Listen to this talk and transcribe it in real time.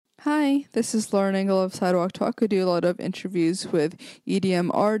Hi, this is Lauren Engel of Sidewalk Talk. I do a lot of interviews with EDM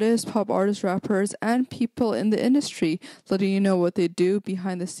artists, pop artists, rappers, and people in the industry, letting you know what they do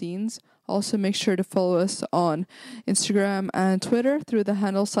behind the scenes. Also, make sure to follow us on Instagram and Twitter through the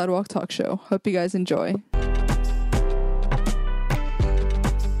handle Sidewalk Talk Show. Hope you guys enjoy.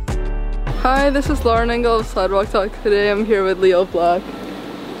 Hi, this is Lauren Engel of Sidewalk Talk. Today I'm here with Leo Black.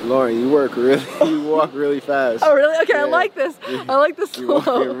 Lauren, you walk really fast. Oh really? Okay, yeah. I like this. I like this You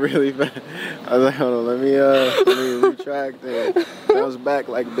walking really fast. I was like, hold on, let me retract and bounce back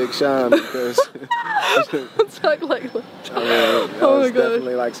like Big Sean because Talk like that oh was my god.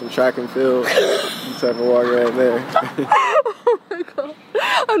 definitely like some track and field type of walk right there. Oh my god.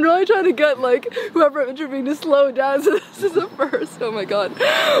 I'm really trying to get like whoever I'm interviewing to slow down, so this is the first. Oh my god.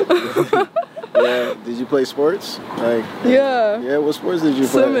 Yeah. Did you play sports? Yeah. What sports did you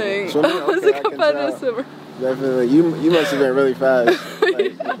Swimming. play? Swimming. I was a competitive swimmer. Definitely. You must have been really fast.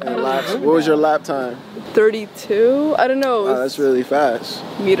 Like, in laps. What was your lap time? 32? I don't know. Oh, that's really fast.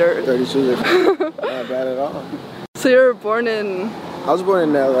 Meters. 32 is not bad at all. So you were born in... I was born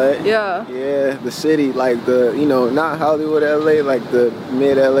in LA. Yeah. Yeah, the city, like the, not Hollywood LA, like the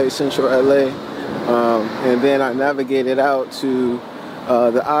mid LA, central LA. And then I navigated out to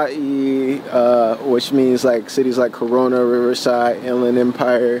the IE, which means like cities like Corona, Riverside, Inland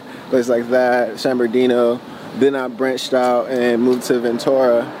Empire, places like that, San Bernardino. Then I branched out and moved to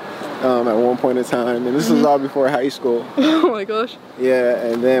Ventura at one point in time. And this was all before high school. Oh my gosh. Yeah,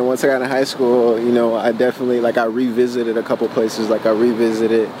 and then once I got in high school, I definitely, I revisited a couple places. Like I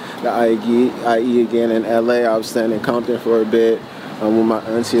revisited the IE again in LA. I was staying in Compton for a bit with my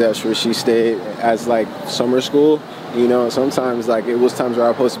auntie. That's where she stayed as summer school. Sometimes it was times where I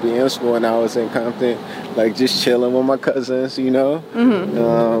was supposed to be in school and I was in Compton, just chilling with my cousins, being a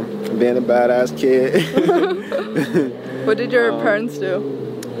badass kid. What did your parents do?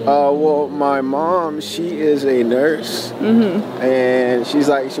 Well, my mom, she is a nurse, and she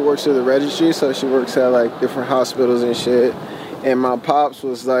works at the registry, so she works at different hospitals and shit. And my pops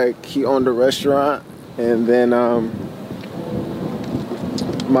was he owned a restaurant, and then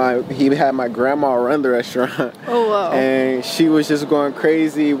he had my grandma run the restaurant. Oh wow. And she was just going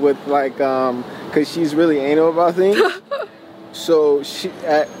crazy with cause she's really anal about things. So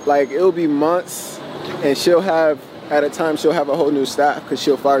it'll be months, and at a time she'll have a whole new staff because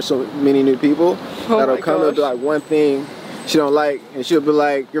she'll fire so many new people that'll come to do one thing she don't like, and she'll be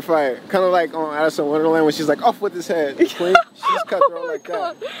like, "You're fired." Kind of like on Alice in Wonderland when she's like, "Off with his head." Queen, she's cut throat like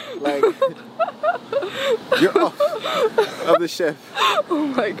that. You're off of the shift. Oh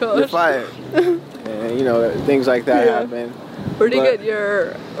my gosh. You're fired. And things like that happen. Where do you get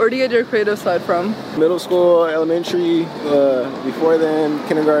your creative side from? Middle school, elementary, before then,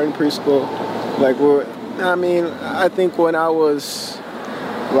 kindergarten, preschool. I think when I was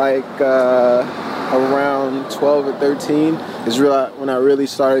around 12 or 13 is when I really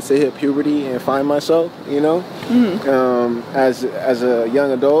started to hit puberty and find myself, as a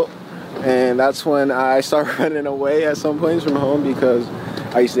young adult. And that's when I started running away at some points from home because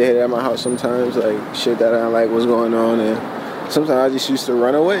I used to hit it at my house sometimes, shit that I didn't like was going on. And sometimes I just used to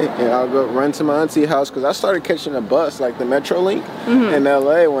run away, and I'll go run to my auntie's house because I started catching a bus, the Metrolink in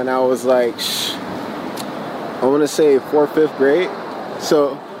LA when I was I want to say 4th, 5th grade.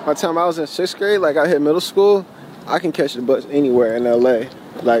 So by the time I was in 6th grade, I hit middle school, I can catch the bus anywhere in LA.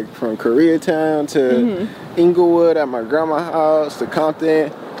 From Koreatown to Inglewood at my grandma's house to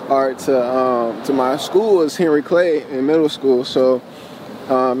Compton, or to my school was Henry Clay in middle school. So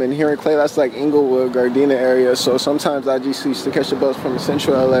in Henry Clay, that's Inglewood, Gardena area. So sometimes I just used to catch the bus from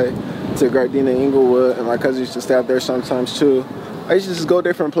central LA to Gardena, Inglewood, and my cousins used to stay out there sometimes too. I used to just go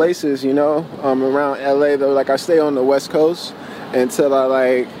different places, around LA though. I stay on the West Coast until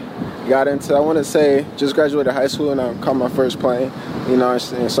I got into, I want to say, just graduated high school and I caught my first plane,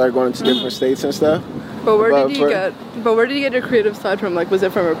 and started going to different states and stuff. But where did you get your creative side from? Was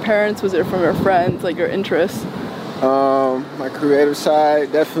it from your parents? Was it from your friends? Your interests? My creative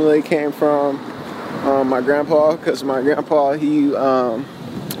side definitely came from my grandpa, because my grandpa, he,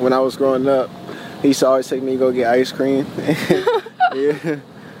 when I was growing up, he used to always take me to go get ice cream. Yeah.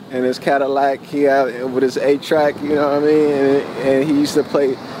 And his Cadillac, he had with his 8-track, you know what I mean? And he used to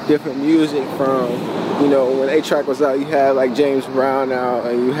play different music from, when 8-track was out, you had James Brown out,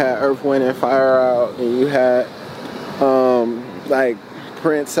 and you had Earth, Wind and Fire out, and you had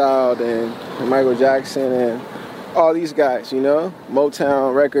Prince out, and Michael Jackson, and all these guys,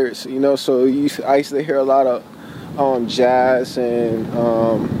 Motown records, so I used to hear a lot of jazz and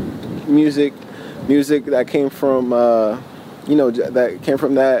music that came from that came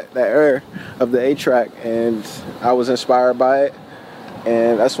from that era of the 8-track, and I was inspired by it.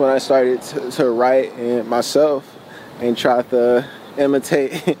 And that's when I started to write and myself and try to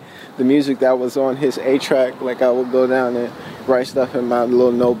imitate the music that was on his A-track. Like I would go down and write stuff in my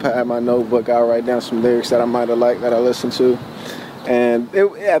little notepad, my notebook. I'll write down some lyrics that I might have liked that I listened to. And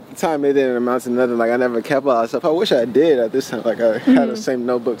at the time, it didn't amount to nothing. Like, I never kept all that stuff. I wish I did at this time. Like, I had the same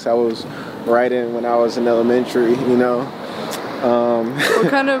notebooks I was writing when I was in elementary, you know. What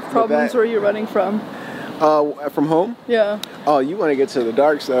kind of problems were you running from? From home? Yeah. Oh, you want to get to the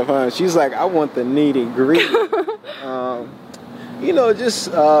dark stuff, huh? She's like, I want the nitty-gritty. You know,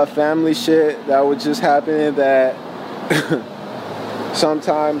 just family shit that would just happen that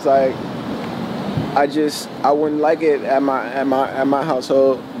sometimes, like, I wouldn't like it at my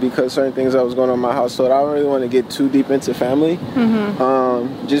household because certain things that was going on in my household. I don't really want to get too deep into family,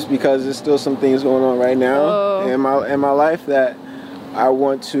 just because there's still some things going on right now in my life that I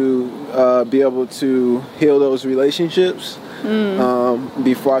want to be able to heal those relationships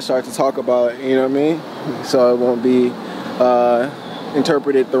before I start to talk about it. You know what I mean? So it won't be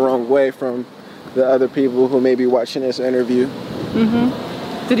interpreted the wrong way from the other people who may be watching this interview.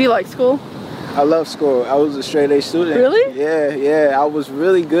 Did you like school? I love school. I was a straight A student. Really? Yeah. I was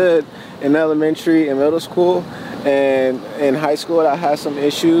really good in elementary and middle school, and in high school I had some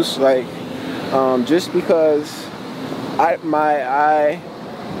issues, like just because I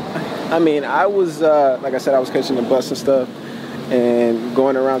was like I said, I was catching the bus and stuff and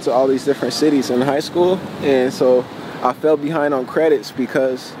going around to all these different cities in high school, and so I fell behind on credits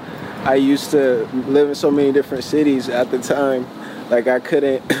because I used to live in so many different cities at the time. Like, I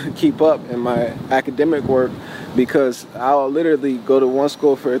couldn't keep up in my academic work because I'll literally go to one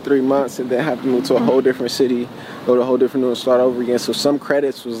school for 3 months and then have to move to a whole different city, go to a whole different and start over again. So some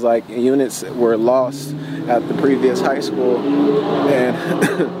credits was like units were lost at the previous high school, and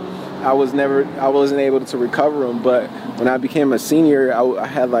I wasn't able to recover them. But when I became a senior, I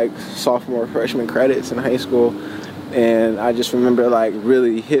had like sophomore, freshman credits in high school, and I just remember like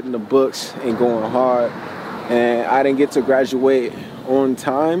really hitting the books and going hard. And I didn't get to graduate on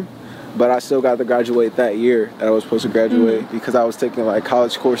time, but I still got to graduate that year that I was supposed to graduate because I was taking like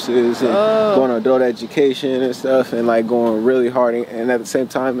college courses and going to adult education and stuff, and like going really hard, and at the same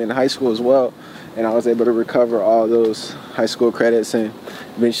time in high school as well. And I was able to recover all those high school credits and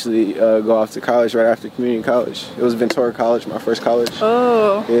eventually go off to college right after community college. It was Ventura College, my first college.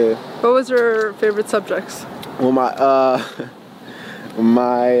 Oh. Yeah. What was your favorite subjects? Well,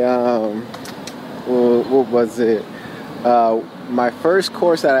 what was it? My first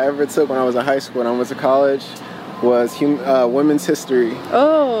course that I ever took when I was in high school and I went to college was women's history.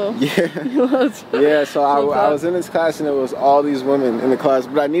 Oh. Yeah. Yeah, so I was in this class and it was all these women in the class,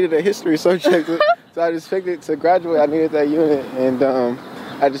 but I needed a history subject, so I just picked it to graduate. I needed that unit, and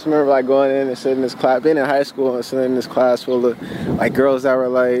I just remember like going in and sitting in this class, being in high school and sitting in this class full of like girls that were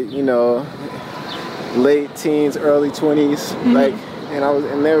like, you know, late teens, early 20s, like,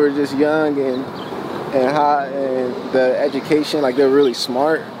 and they were just young and hot, and the education, like, they're really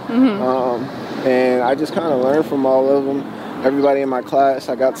smart. And I just kind of learned from all of them. Everybody in my class,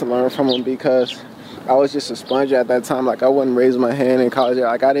 I got to learn from them because I was just a sponge at that time. Like, I wouldn't raise my hand in college.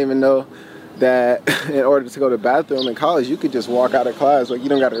 Like, I didn't even know that in order to go to the bathroom in college, you could just walk out of class. Like, you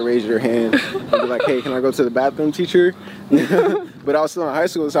don't got to raise your hand and be like, hey, can I go to the bathroom, teacher? But I was still in high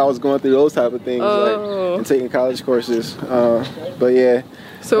school, so I was going through those type of things, like, and taking college courses. But yeah,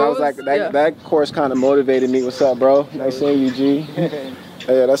 so I was like, that course kind of motivated me. What's up, bro? Nice seeing you, G.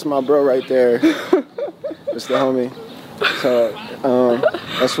 Yeah, that's my bro right there. That's the homie. So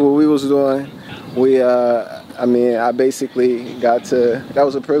that's what we was doing. I basically got to, that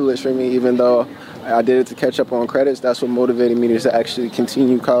was a privilege for me, even though I did it to catch up on credits. That's what motivated me to actually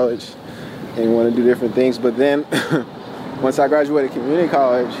continue college and want to do different things. But then once I graduated community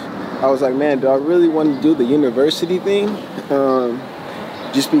college, I was like, man, do I really want to do the university thing?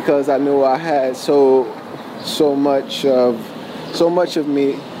 Just because I knew I had so much of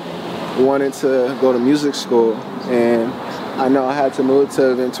me wanted to go to music school, and I know I had to move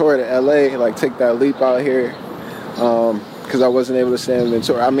to Ventura to LA, like take that leap out here, because I wasn't able to stay in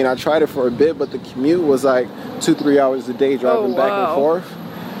Ventura. I mean, I tried it for a bit, but the commute was like 2-3 hours a day driving back and forth.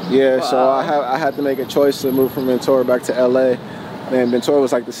 Yeah, so I had to make a choice to move from Ventura back to LA. And Ventura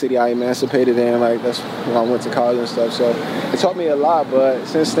was like the city I emancipated in, like that's when I went to college and stuff. So it taught me a lot. But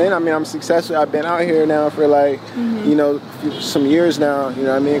since then, I mean, I'm successful. I've been out here now for like, you know, some years now. You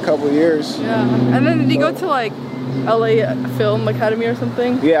know what I mean? A couple of years. Yeah. And then did you go to like LA Film Academy or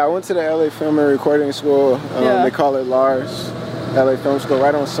something? Yeah, I went to the LA Film and Recording School. They call it LARS, LA Film School,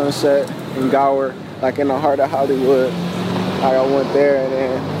 right on Sunset in Gower, like in the heart of Hollywood. I went there, and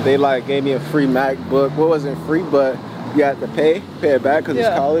then they like gave me a free MacBook. Well, it wasn't free, but you have to pay it back because it's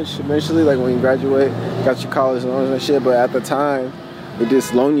college eventually. Like when you graduate, you got your college loans and shit. But at the time, they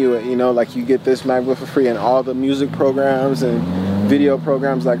just loan you it. You know, like you get this MacBook for free and all the music programs and video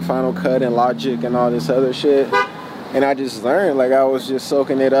programs like Final Cut and Logic and all this other shit. And I just learned, like I was just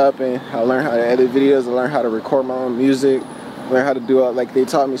soaking it up, and I learned how to edit videos, I learned how to record my own music, learned how to do it. Like they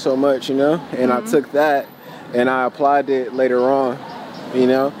taught me so much, you know. And I took that and I applied it later on, you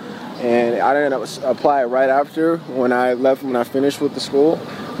know. And I didn't apply it right after when I finished with the school,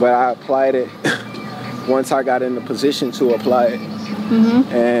 but I applied it once I got in the position to apply it,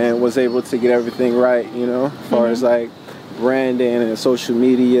 and was able to get everything right, you know, as far as like branding and social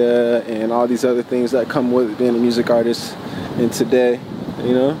media and all these other things that come with being a music artist in today,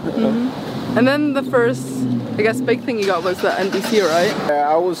 you know. And then the first, I guess, big thing you got was the NBC, right?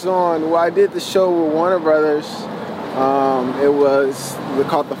 Yeah, I did the show with Warner Brothers. It was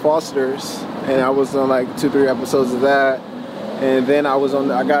called The Fosters, and I was on like 2-3 episodes of that. And then I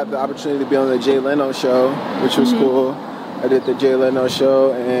got the opportunity to be on the Jay Leno show, which was cool. I did the Jay Leno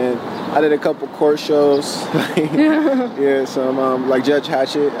show, and I did a couple court shows. Some like Judge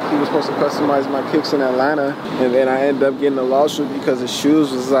Hatchett, he was supposed to customize my kicks in Atlanta, and then I ended up getting a lawsuit because the shoes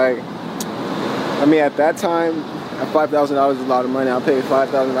was like, I mean, at that time, $5,000 is a lot of money. I paid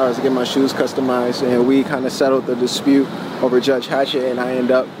 $5,000 to get my shoes customized, and we kind of settled the dispute over Judge Hatchett, and I ended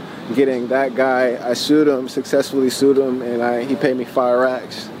up getting that guy. I successfully sued him, and he paid me 5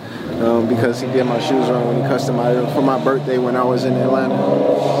 racks. Because he did my shoes wrong when he customized them for my birthday when I was in Atlanta.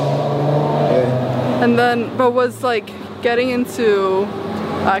 Yeah. And then, but was like getting into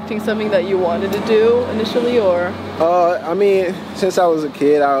acting something that you wanted to do initially, or? I mean, since I was a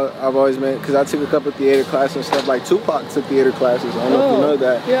kid, I've always been, because I took a couple of theater classes and stuff. Like Tupac took theater classes. I don't know if you know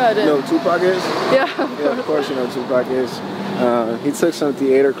that. Yeah, I did. You know who Tupac is? Yeah. Yeah, of course you know who Tupac is. He took some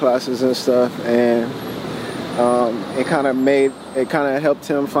theater classes and stuff, and it kind of helped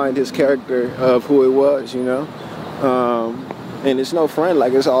him find his character of who it was, you know. And it's no front,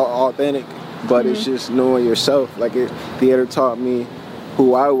 like it's all authentic, but it's just knowing yourself. Like theater taught me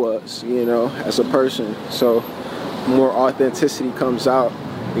who I was, you know, as a person. So more authenticity comes out,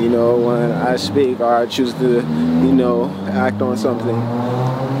 you know, when I speak or I choose to, you know, act on something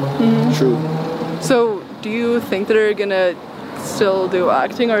true. So do you think that you're gonna still do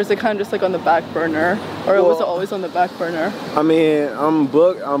acting, or is it kind of just like on the back burner, or was it always on the back burner? I mean, I'm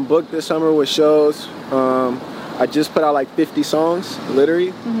booked this summer with shows. I just put out like 50 songs,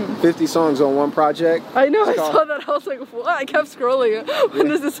 literally 50 songs on one project. I know, I saw that. I was like, what? I kept scrolling. When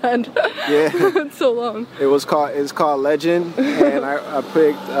does this end? Yeah. It's so long. It's called Legend, and I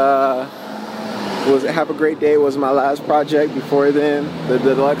picked Have a Great Day was my last project. Before then, the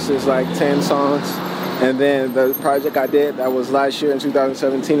deluxe is like 10 songs. And then the project I did that was last year in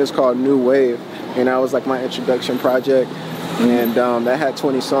 2017 is called New Wave, and that was like my introduction project. And that had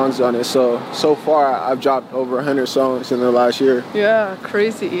 20 songs on it. So far I've dropped over 100 songs in the last year. Yeah,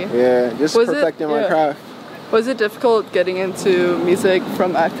 crazy. Yeah, just perfecting my craft. Was it difficult getting into music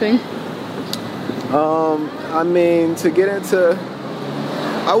from acting? I mean, to get into,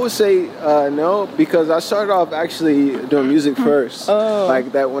 I would say no, because I started off actually doing music first.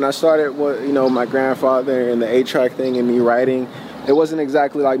 Like that when I started, you know, my grandfather and the 8-track thing and me writing, it wasn't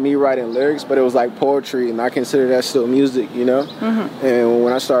exactly like me writing lyrics, but it was like poetry, and I consider that still music, you know? And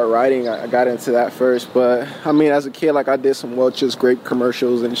when I started writing, I got into that first. But I mean, as a kid, like I did some Welch's grape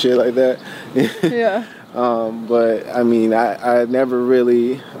commercials and shit like that. Yeah. But I mean, I never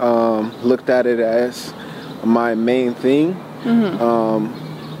really looked at it as my main thing.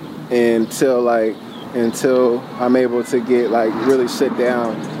 Until I'm able to get like really sit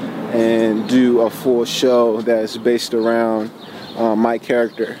down and do a full show that's based around my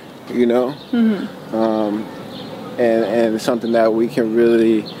character, you know, and something that we can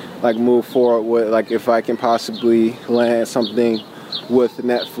really like move forward with. Like if I can possibly land something with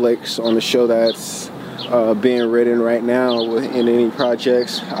Netflix on the show that's being written right now in any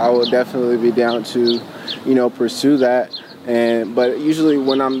projects, I will definitely be down to, you know, pursue that. But usually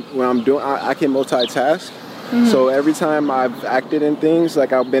when I'm doing, I can multitask. So every time I've acted in things,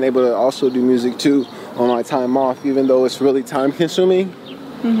 like I've been able to also do music too on my time off, even though it's really time consuming.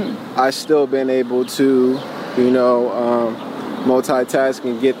 I still been able to, you know, multitask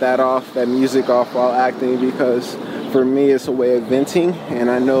and get that music off while acting, because for me it's a way of venting. And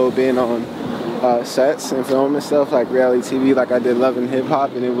I know being on sets and film and stuff like reality TV, like I did Love and Hip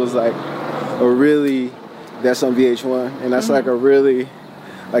Hop, and it was like that's on VH1, and that's like a really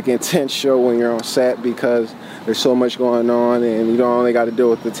like intense show when you're on set, because there's so much going on, and you don't only got to deal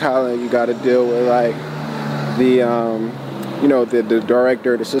with the talent, you got to deal with like the you know, the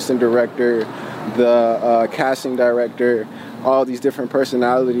director, the assistant director, the casting director, all these different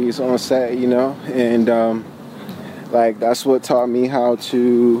personalities on set, you know, and like that's what taught me how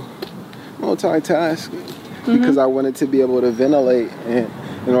to multitask, because I wanted to be able to ventilate, and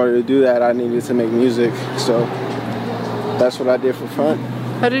in order to do that I needed to make music, so that's what I did for fun.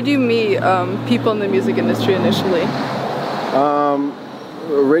 How did you meet people in the music industry initially?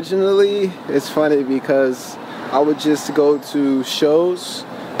 Originally, it's funny because I would just go to shows.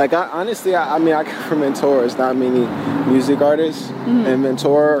 Like, I come from Ventura. It's not many music artists. And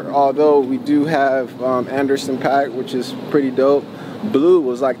Ventura, although we do have Anderson .Paak, which is pretty dope. Blue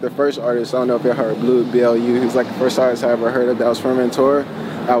was like the first artist. I don't know if you heard Blue, BLU. He was like the first artist I ever heard of that was from Ventura.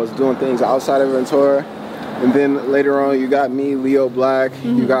 I was doing things outside of Ventura. And then later on, you got me, Leo Black.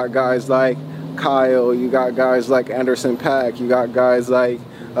 You got guys like Kyle. You got guys like Anderson .Paak. You got guys like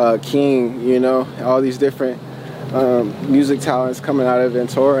King, you know, all these different music talents coming out of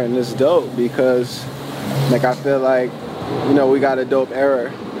Ventura, and it's dope because, like, I feel like, you know, we got a dope era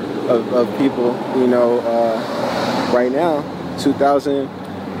of people, you know, right now,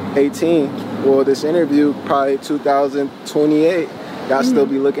 2018. Well, this interview, probably 2028, y'all still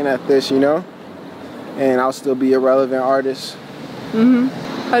be looking at this, you know, and I'll still be a relevant artist.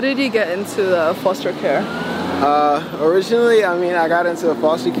 How did you get into the foster care? Originally, I got into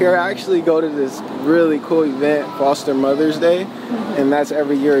foster care. I actually go to this really cool event, Foster Mother's Day, and that's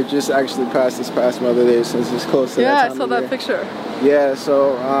every year. It just actually passed this past Mother's Day since it's close to that time. Yeah, I saw that picture. Yeah,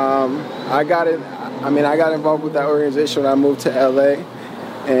 so I got involved with that organization when I moved to LA,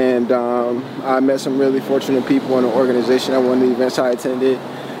 and I met some really fortunate people in the organization at one of the events I attended,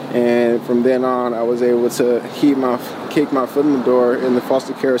 and from then on, I was able to kick my foot in the door in the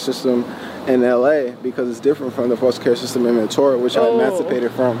foster care system in LA, because it's different from the foster care system in Ventura, which I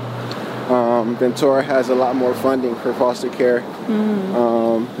emancipated from. Ventura has a lot more funding for foster care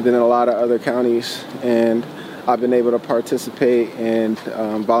than a lot of other counties, and I've been able to participate and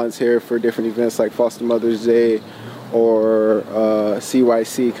volunteer for different events like Foster Mother's Day or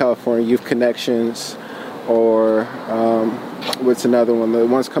CYC, California Youth Connections, or what's another one? The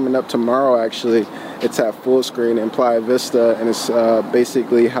one's coming up tomorrow, actually. It's at Full Screen in Playa Vista, and it's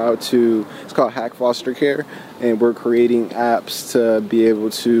basically it's called Hack Foster Care, and we're creating apps to be able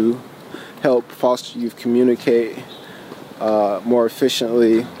to help foster youth communicate more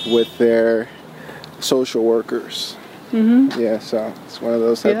efficiently with their social workers. Yeah, so it's one of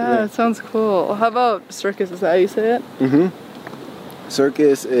those type of things. Yeah, it sounds cool. How about Circus? Is that how you say it?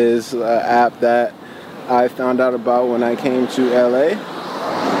 Circus is an app that I found out about when I came to LA.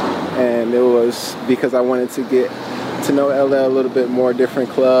 And it was because I wanted to get to know LA a little bit more, different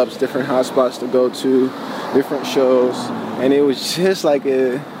clubs, different hotspots to go to, different shows. And it was just like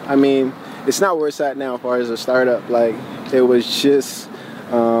it's not where it's at now as far as a startup. Like, it was just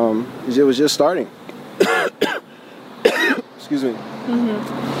starting. Excuse me.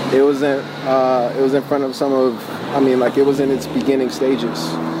 It was in front of it was in its beginning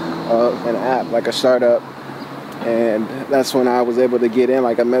stages of an app, like a startup. And that's when I was able to get in.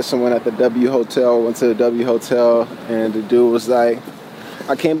 Like, I met someone at the W Hotel, went to the W Hotel, and the dude was like,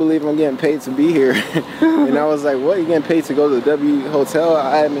 I can't believe I'm getting paid to be here. And I was like, what, you getting paid to go to the W Hotel?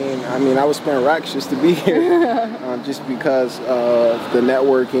 I I was spending racks just to be here, just because of the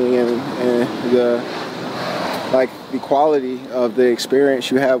networking and the quality of the experience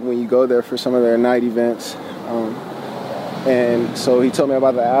you have when you go there for some of their night events. And so he told me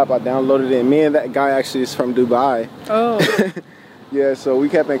about the app. I downloaded it. Me and that guy actually is from Dubai. Oh. Yeah, so we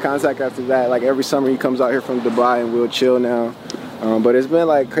kept in contact after that. Like, every summer he comes out here from Dubai, and we'll chill now. But it's been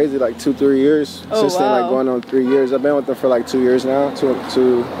like crazy, like 2-3 years since then, like going on 3 years. I've been with them for like 2 years now, 2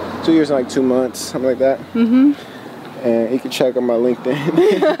 years and like 2 months, something like that. And you can check on my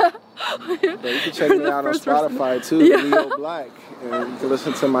LinkedIn. But you can check me out on Spotify too, Leo Black. And you can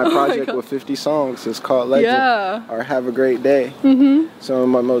listen to my project with 50 songs. It's called Legend, or Have a Great Day. Some of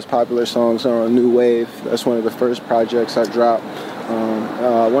my most popular songs are on New Wave. That's one of the first projects I dropped.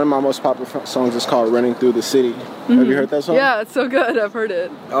 One of my most popular songs is called Running Through the City. Have you heard that song? Yeah, it's so good. I've heard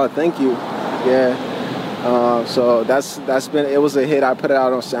it. Oh, thank you. Yeah. So it was a hit. I put it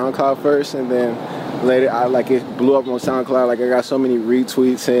out on SoundCloud first, and then later it blew up on SoundCloud. Like, I got so many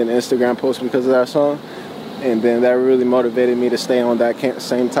retweets and Instagram posts because of that song. And then that really motivated me to stay on that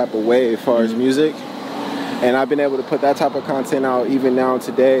same type of way as far as music. And I've been able to put that type of content out even now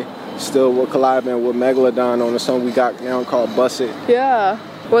today. Still, we're collabing with Megalodon on a song we got now called Bust It. Yeah.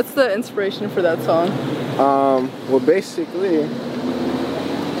 What's the inspiration for that song? Well, basically,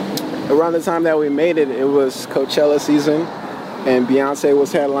 around the time that we made it, it was Coachella season. and Beyonce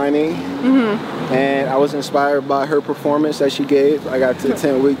was headlining. And I was inspired by her performance that she gave. I got to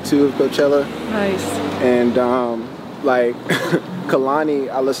attend week 2 of Coachella. Nice. And like Kalani,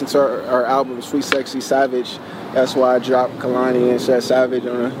 I listened to her album Sweet Sexy Savage. That's why I dropped Kalani and said Savage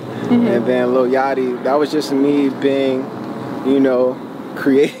on her. And then Lil Yachty, that was just me being, you know,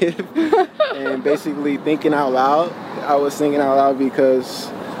 creative and basically thinking out loud. I was thinking out loud because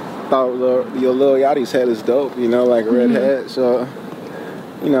I thought Lil Yachty's head is dope, you know, like a red head. So,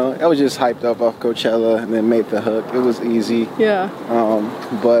 you know, I was just hyped up off Coachella and then made the hook. It was easy. Yeah.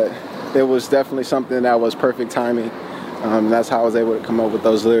 But it was definitely something that was perfect timing. That's how I was able to come up with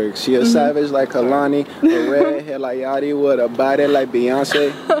those lyrics. She a savage like Kalani, a redhead like Yachty, with a body like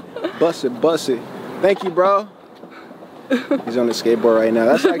Beyonce. Bust it. Thank you, bro. He's on the skateboard right now.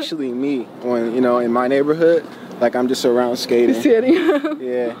 That's actually me when, you know, in my neighborhood, like I'm just around skating.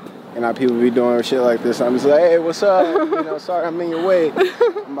 Yeah. And our people be doing shit like this. I'm just like, hey, what's up? You know, sorry I'm in your way.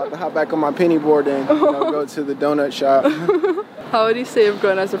 I'm about to hop back on my penny board and, you know, go to the donut shop. How would you say you've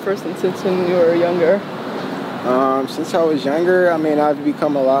grown as a person since when you were younger? Since I was younger, I mean, I've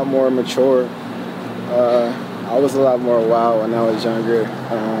become a lot more mature. I was a lot more wild when I was younger.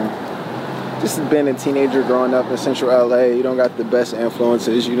 Just being a teenager growing up in central LA, you don't got the best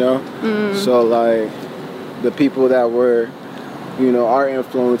influences, you know? So, like, the people that were, you know, our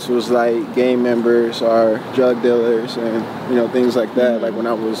influence was like gang members or drug dealers and, you know, things like that, like when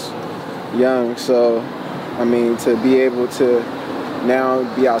I was young. So, I mean, to be able to now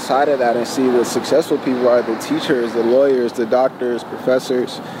be outside of that and see the successful people are the teachers, the lawyers, the doctors,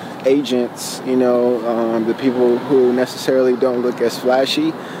 professors, agents, you know, the people who necessarily don't look as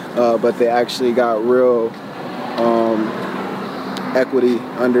flashy, but they actually got real equity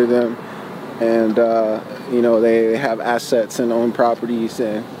under them. And, you know, they have assets and own properties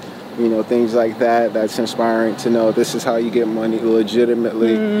and, you know, things like that. That's inspiring to know this is how you get money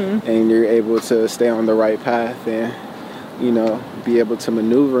legitimately and you're able to stay on the right path and, you know, be able to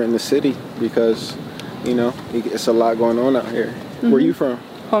maneuver in the city because, you know, it's a lot going on out here. Where you from?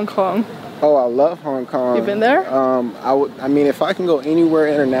 Hong Kong. Oh, I love Hong Kong. You been there? I mean, if I can go anywhere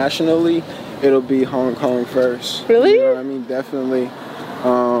internationally, it'll be Hong Kong first. Really? You know what I mean? Definitely.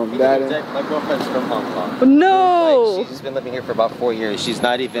 My girlfriend's from Hong Kong. No. Like, she's been living here for about 4 years. She's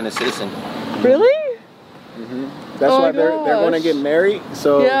not even a citizen. Really? That's why they're going to get married,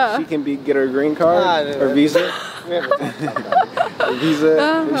 so she can get her green card or visa.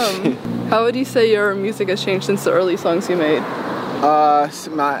 How would you say your music has changed since the early songs you made?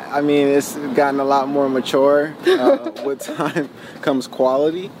 I mean, it's gotten a lot more mature. With time comes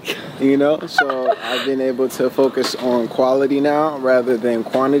quality, you know? So I've been able to focus on quality now rather than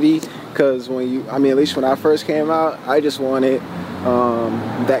quantity. Because at least when I first came out, I just wanted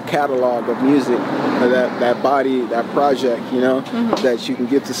that catalog of music, that body, that project, you know, that you can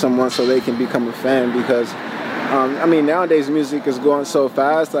give to someone so they can become a fan. Because nowadays music is going so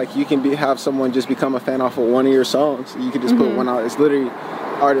fast. Like you can have someone just become a fan off of one of your songs. You can just put one out. It's literally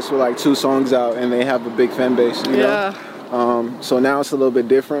artists with like 2 songs out and they have a big fan base. You know? So now it's a little bit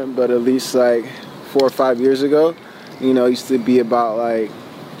different. But at least like 4 or 5 years ago, you know, it used to be about like,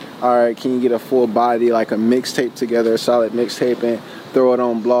 all right, can you get a full body, like a mixtape together, a solid mixtape, and throw it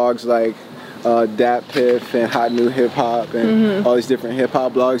on blogs like Dat Piff and Hot New Hip Hop and all these different hip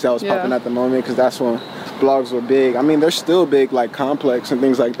hop blogs that was popping at the moment because that's when blogs were big. I mean, they're still big, like Complex and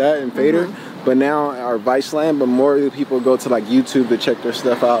things like that and Fader, but now our Viceland, but more people go to like YouTube to check their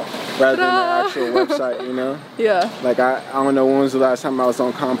stuff out rather than their actual website, you know? Yeah. Like I don't know when was the last time I was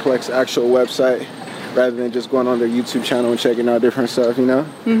on Complex actual website rather than just going on their YouTube channel and checking out different stuff, you know?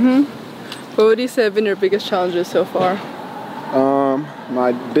 What would you say have been your biggest challenges so far?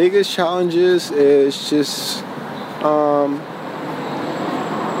 My biggest challenges is just, I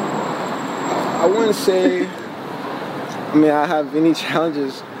wouldn't say, I have any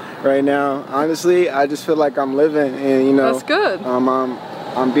challenges right now. Honestly, I just feel like I'm living and, you know. That's good.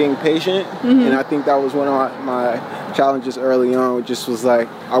 I'm being patient, and I think that was one of my challenges early on. Just was like,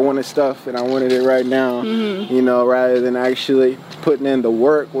 I wanted stuff and I wanted it right now, you know, rather than actually putting in the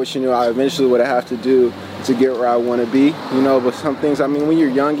work, which, you know, I eventually would have to do to get where I want to be, you know. But some things, when you're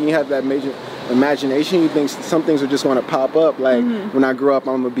young and you have that major imagination, you think some things are just going to pop up. Like, when I grow up,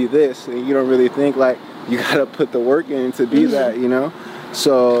 I'm going to be this. And you don't really think, like, you got to put the work in to be that, you know.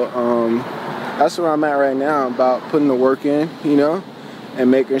 So that's where I'm at right now, about putting the work in, you know, and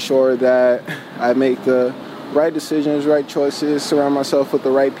making sure that I make the right decisions, right choices, surround myself with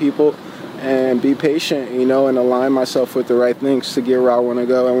the right people, and be patient, you know, and align myself with the right things to get where I want to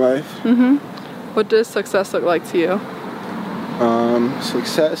go in life. What does success look like to you?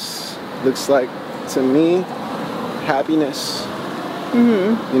 Success looks like, to me, happiness.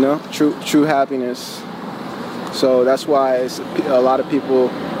 You know, true happiness. So that's why a lot of people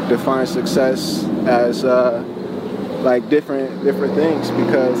define success as like different things,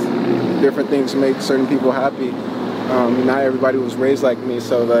 because different things make certain people happy. Not everybody was raised like me,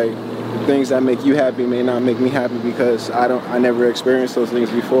 so like the things that make you happy may not make me happy because I never experienced those things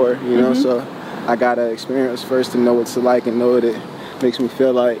before, you know. So I gotta experience first to know what it's like and know what it makes me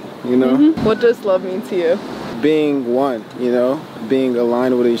feel like, you know. What does love mean to you? Being one, you know, being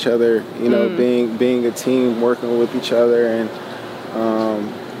aligned with each other, you know, being a team, working with each other, and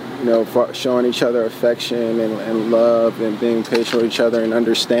you know, showing each other affection and love, and being patient with each other, and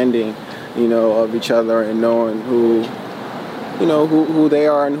understanding, you know, of each other, and knowing who they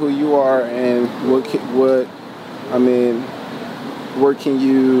are and who you are, and where can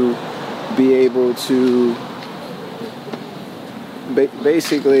you be able to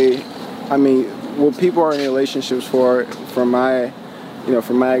basically, I mean, what people are in relationships for, from my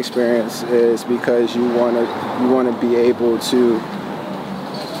experience, is because you want to be able to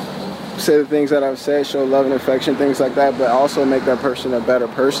say the things that I've said, show love and affection, things like that, but also make that person a better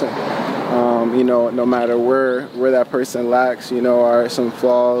person. You know, no matter where that person lacks, you know, are some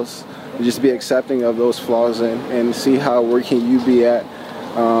flaws, just be accepting of those flaws, and see where can you be at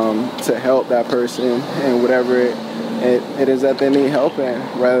to help that person and whatever it is that they need help in,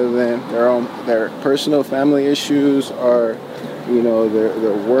 rather than their personal family issues, or, you know,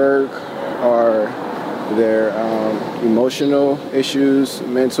 their work, or their emotional issues,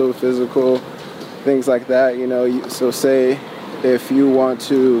 mental, physical, things like that, you know. So say if you want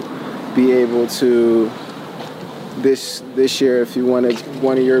to be able to, this year, if you wanted,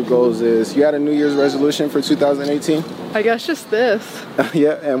 one of your goals is, you had a New Year's resolution for 2018? I guess just this.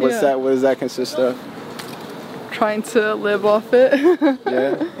 Yeah, and what does that consist of? Trying to live off it.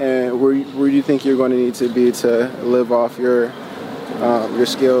 Yeah, and where do you think you're going to need to be to live off your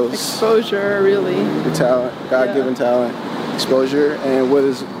skills? Exposure, really. Your talent, God-given talent, exposure. And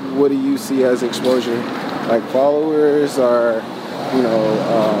what do you see as exposure? Like followers, or, you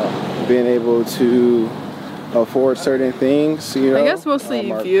know, being able to afford certain things, you know? I guess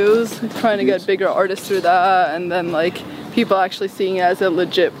mostly views, trying to get bigger artists through that, and then like people actually seeing it as a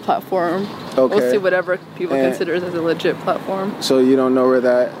legit platform. Okay. We'll see whatever people consider as a legit platform. So you don't know where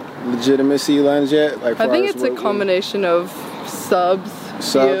that legitimacy lands yet? Like, I think it's a combination of subs,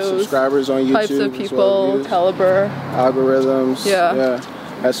 views, subscribers on YouTube, types of people, caliber, algorithms,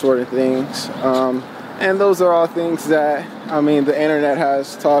 that sort of things. And those are all things that, I mean, the internet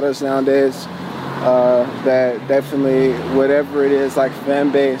has taught us nowadays, that definitely, whatever it is, like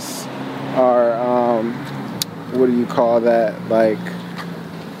fan base, or what do you call that? Like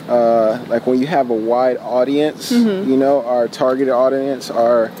when you have a wide audience, you know, our targeted audience,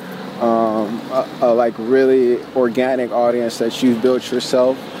 our like really organic audience that you've built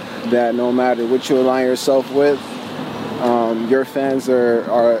yourself, that no matter what you align yourself with, your fans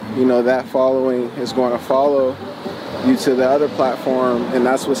are, you know, that following is going to follow you to the other platform. And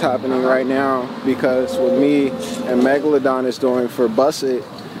that's what's happening right now, because what me and Megalodon is doing for Bust It,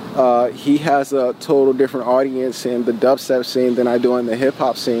 he has a total different audience in the dubstep scene than I do in the hip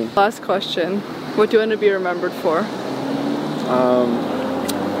hop scene. Last question. What do you want to be remembered for?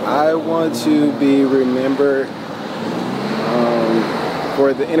 I want to be remembered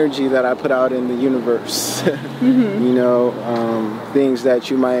for the energy that I put out in the universe. You know, things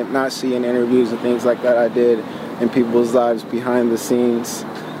that you might not see in interviews and things like that I did in people's lives behind the scenes.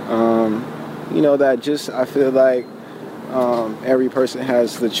 You know, that just, I feel like every person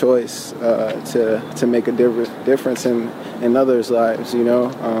has the choice to make a difference in others' lives, you know,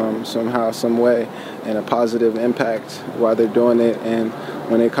 somehow, some way, and a positive impact while they're doing it. And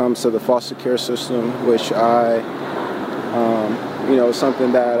when it comes to the foster care system, which you know,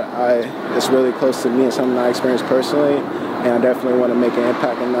 something that is really close to me and something I experienced personally, and I definitely want to make an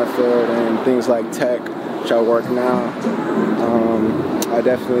impact in that field. And things like tech, which I work now, I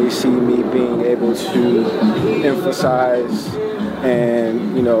definitely see me being able to emphasize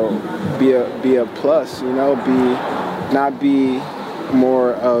and, you know, be a plus, you know, not be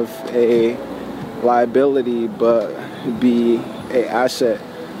more of a liability, but be a asset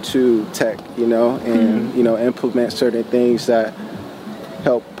to tech, you know, and you know, implement certain things that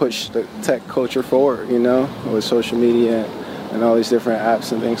help push the tech culture forward, you know, with social media and all these different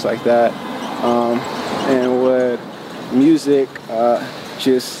apps and things like that. And with music,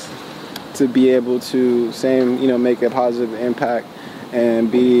 just to be able to you know, make a positive impact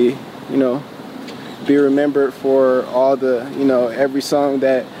and be remembered for all the, you know, every song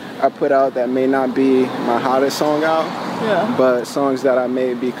that I put out that may not be my hottest song out, but songs that I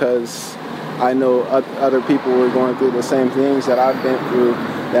made because I know other people were going through the same things that I've been through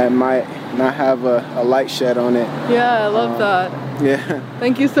that might not have a light shed on it. Yeah, I love that. Yeah.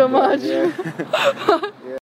 Thank you so much. Yeah.